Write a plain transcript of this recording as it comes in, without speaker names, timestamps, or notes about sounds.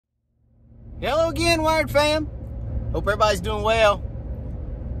Hello again, Wired fam. Hope everybody's doing well.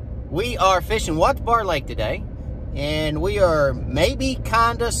 We are fishing Watts Bar Lake today, and we are maybe,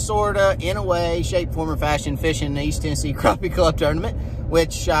 kinda, sorta, in a way, shape, form, or fashion fishing the East Tennessee Crappie Club tournament,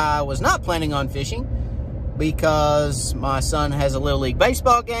 which I was not planning on fishing because my son has a Little League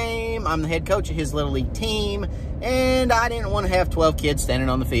baseball game. I'm the head coach of his Little League team, and I didn't want to have 12 kids standing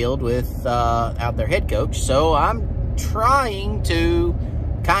on the field without their head coach, so I'm trying to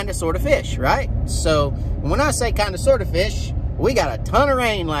kind of sort of fish, right? So when I say kind of sort of fish, we got a ton of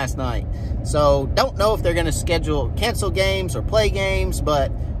rain last night, so don't know if they're going to cancel games or play games,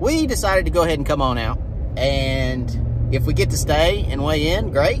 but we decided to go ahead and come on out, and if we get to stay and weigh in,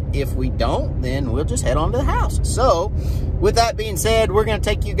 great. If we don't, then we'll just head on to the house. So with that being said, we're going to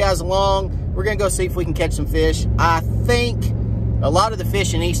take you guys along. We're going to go see if we can catch some fish. I think a lot of the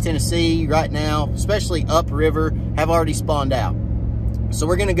fish in East Tennessee right now, especially upriver, have already spawned out. So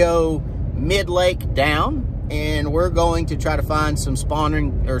we're going to go mid-lake down, and we're going to try to find some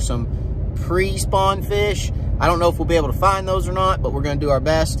spawning or some pre-spawn fish. I don't know if we'll be able to find those or not, but we're going to do our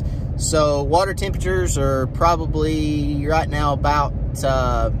best. So water temperatures are probably right now about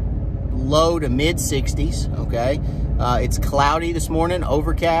low to mid 60s, okay? It's cloudy this morning,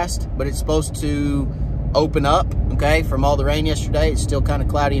 overcast, but it's supposed to open up, okay? From all the rain yesterday, it's still kind of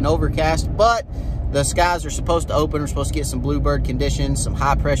cloudy and overcast, but the skies are supposed to open. We're supposed to get some bluebird conditions, some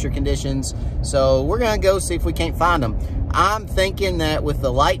high pressure conditions. So we're gonna go see if we can't find them. I'm thinking that with the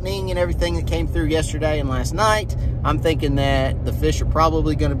lightning and everything that came through yesterday and last night, I'm thinking that the fish are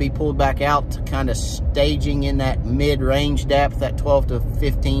probably gonna be pulled back out, kind of staging in that mid-range depth, that 12 to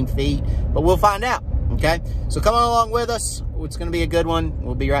 15 feet, but we'll find out, okay? So come on along with us. It's gonna be a good one.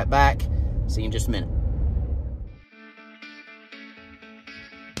 We'll be right back. See you in just a minute.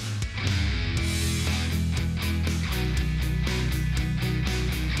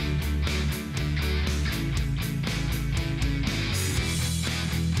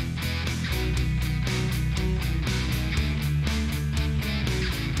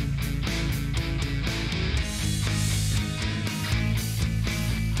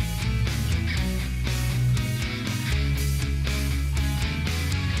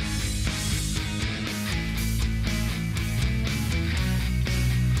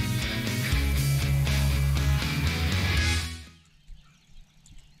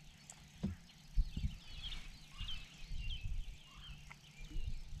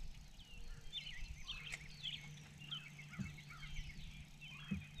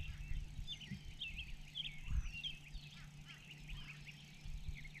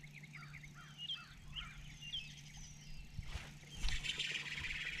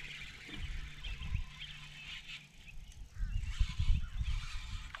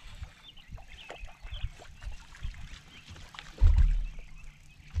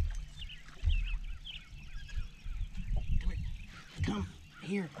 Come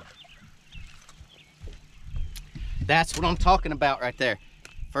here. That's what I'm talking about right there.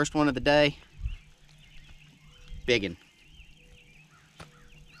 First one of the day. Biggin.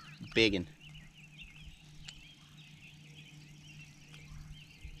 Biggin.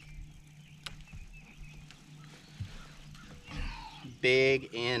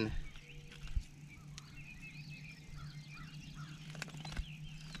 Big in.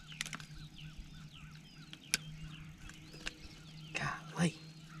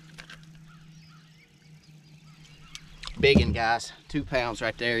 Biggin, guys. 2 pounds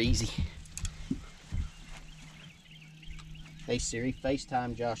right there, easy. Hey Siri,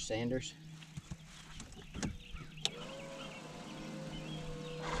 FaceTime Josh Sanders.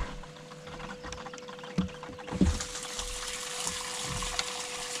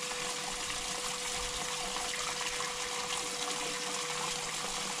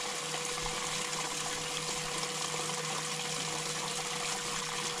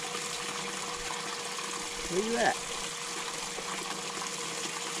 Where you at?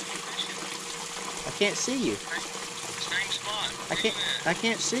 I can't see you. Same spot. I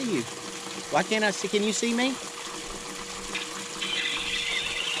can't see you. Why can't I see? Can you see me? I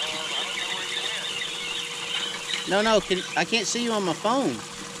don't know where you're at. No, I can't see you on my phone.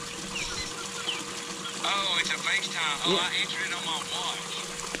 Oh, it's a FaceTime. Oh, Yeah. I answered it on my watch.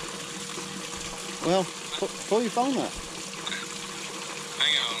 Well, pull your phone up.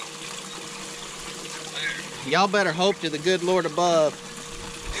 Hang on. There. Y'all better hope to the good Lord above.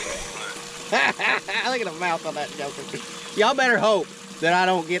 Look at the mouth on that joker. Y'all better hope that I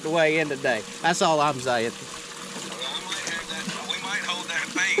don't get the way in today. That's all I'm saying. Well, I might have that. We might hold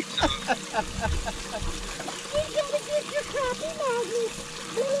that bait. So. You gotta get your crappie magnet.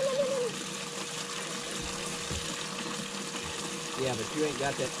 Yeah, but you ain't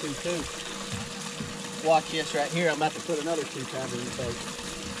got that 2-2. Watch this right here. I'm about to put another 2-pounder in the boat.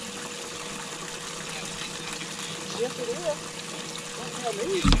 Yes, it is. Don't tell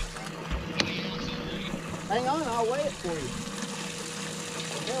me. Hang on, I'll weigh it for you.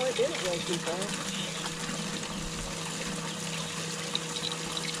 Hell, it didn't weigh 2 pounds.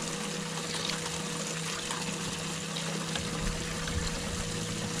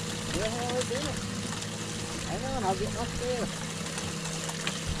 Where the hell is it? Hang on, I'll get my scale.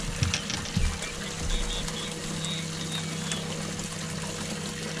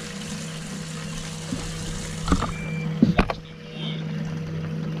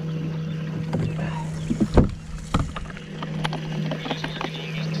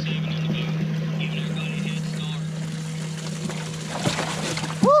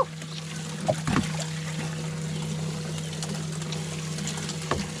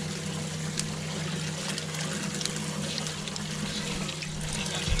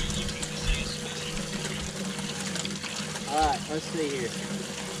 Alright, let's see here.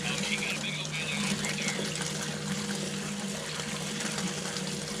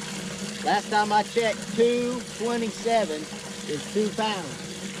 Last time I checked, 227 is 2 pounds.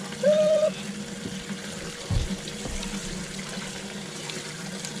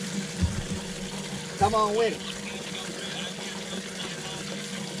 Come on with it.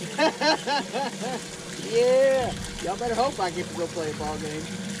 Yeah, y'all better hope I get to go play a ball game.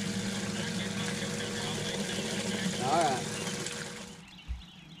 All right.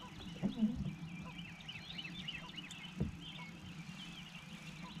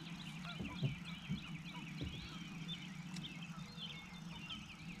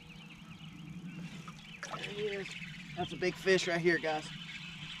 There he is. That's a big fish right here, guys.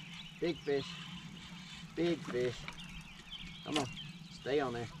 Big fish. Big fish. Come on. Stay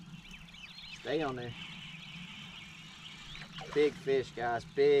on there. Stay on there. Big fish, guys.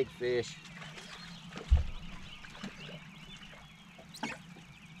 Big fish.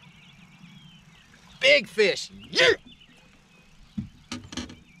 Big fish. Yeah.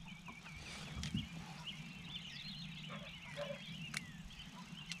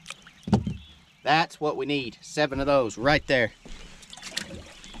 That's what we need. 7 of those right there.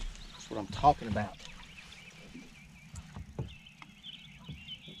 That's what I'm talking about.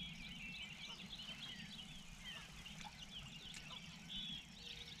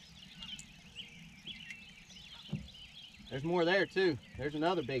 There's more there too. There's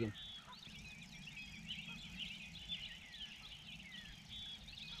another big one.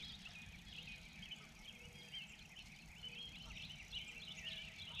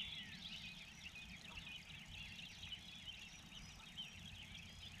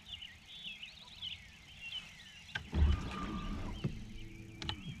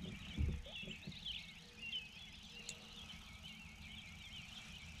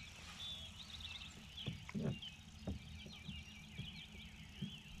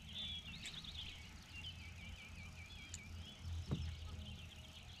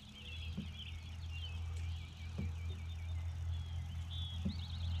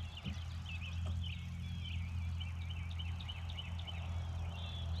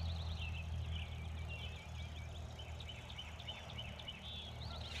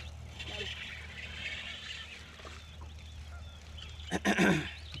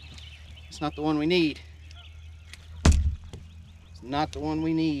 It's not the one we need. It's not the one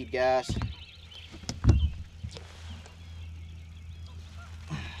we need, guys.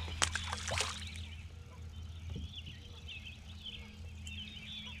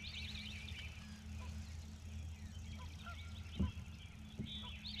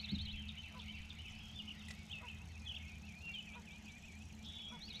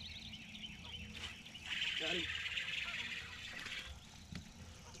 Got him.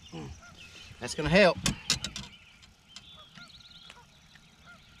 That's gonna help.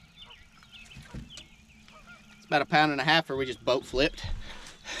 It's about 1.5 pounds or we just boat flipped.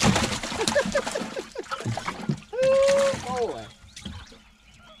 Oh boy.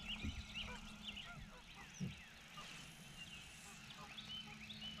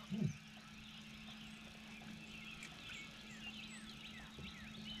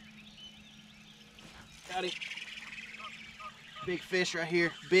 Got him. Big fish right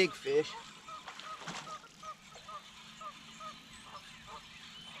here, big fish.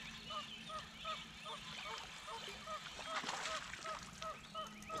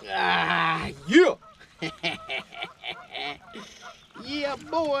 Ah, yeah. Yeah,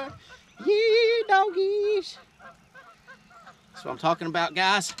 boy. Yeah, doggies. That's what I'm talking about,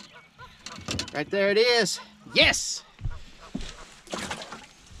 guys. Right there it is. Yes.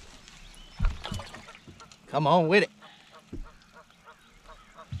 Come on with it.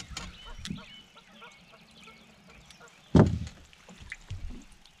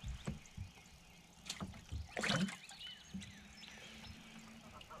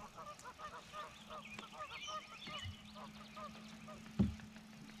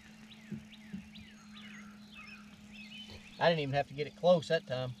 I didn't even have to get it close that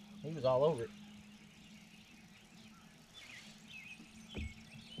time. He was all over it.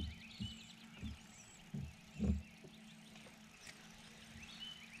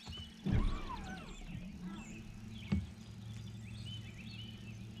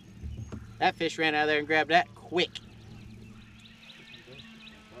 That fish ran out of there and grabbed that quick.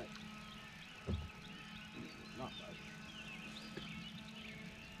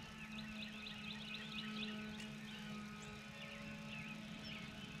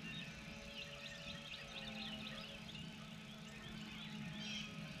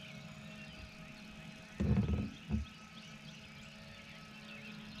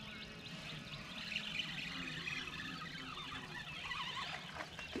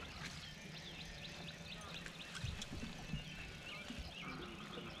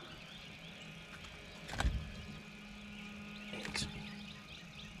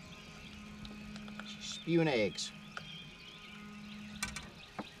 Spewing eggs.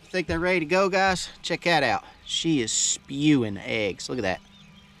 Think they're ready to go, guys? Check that out. She is spewing eggs. Look at that.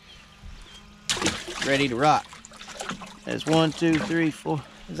 Ready to rock. There's 1, 2, 3, 4.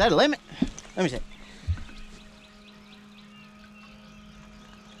 Is that a limit? Let me see.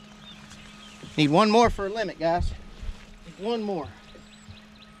 Need one more for a limit, guys. Need one more.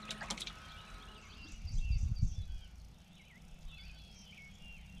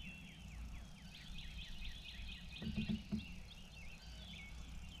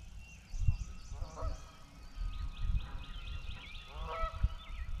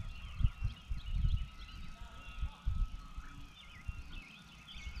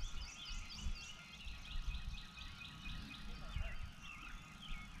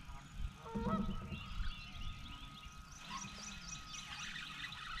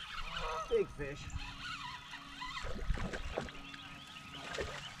 Big fish.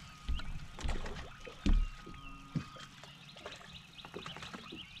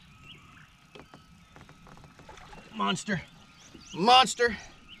 Monster. Monster.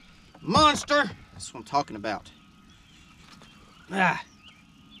 Monster. That's what I'm talking about. Ah.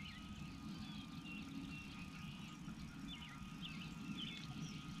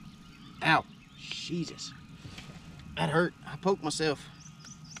 Ow. Jesus. That hurt. I poked myself.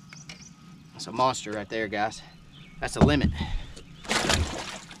 That's a monster right there, guys. That's a limit.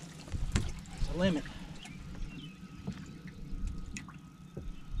 That's a limit.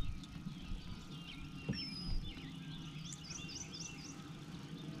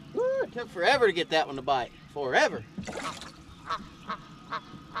 Woo, it took forever to get that one to bite. Forever.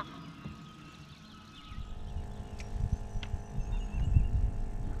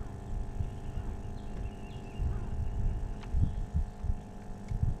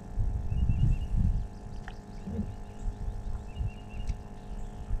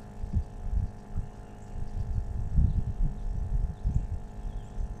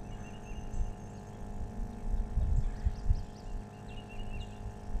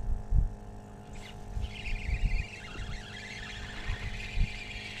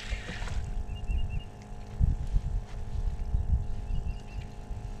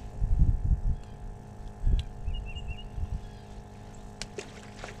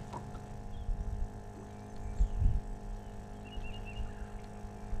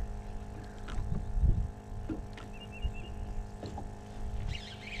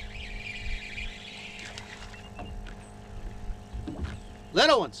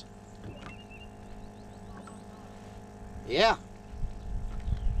 Little ones. Yeah.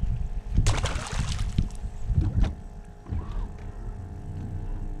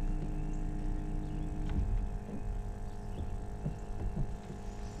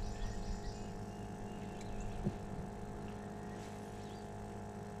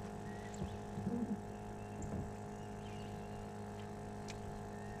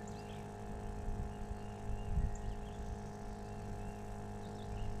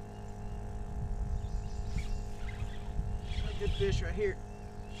 Good fish right here.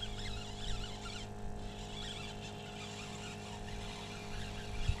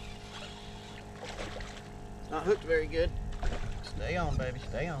 Not hooked very good. Stay on, baby,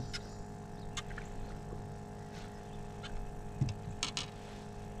 stay on.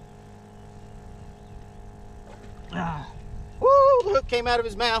 Ah. Woo, the hook came out of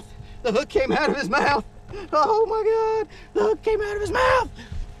his mouth. The hook came out of his mouth. Oh my God, the hook came out of his mouth.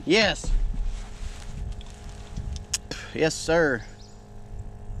 Yes. Yes, sir.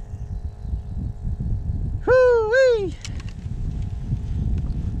 Whoo-wee.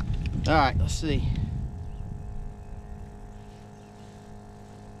 All right, let's see.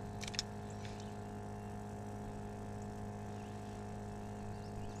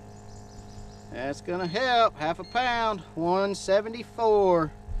 That's gonna help. Half a pound.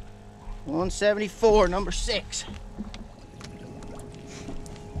 174. 174, number 6.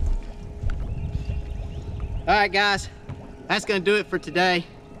 Alright guys, that's gonna do it for today.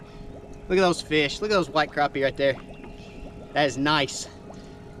 Look at those fish. Look at those white crappie right there. That is nice.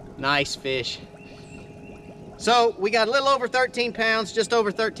 Nice fish. So we got a little over 13 pounds, just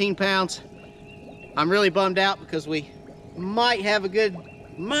over 13 pounds. I'm really bummed out because we might have a good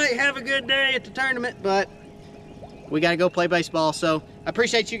day at the tournament, but we got to go play baseball. So I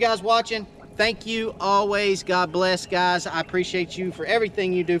appreciate you guys watching. Thank you always. God bless, guys. I appreciate you for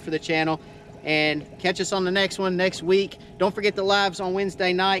everything you do for the channel. And catch us on the next one next week. Don't forget the lives on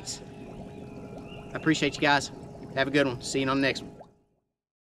Wednesday nights. I appreciate you guys. Have a good one. See you on the next one.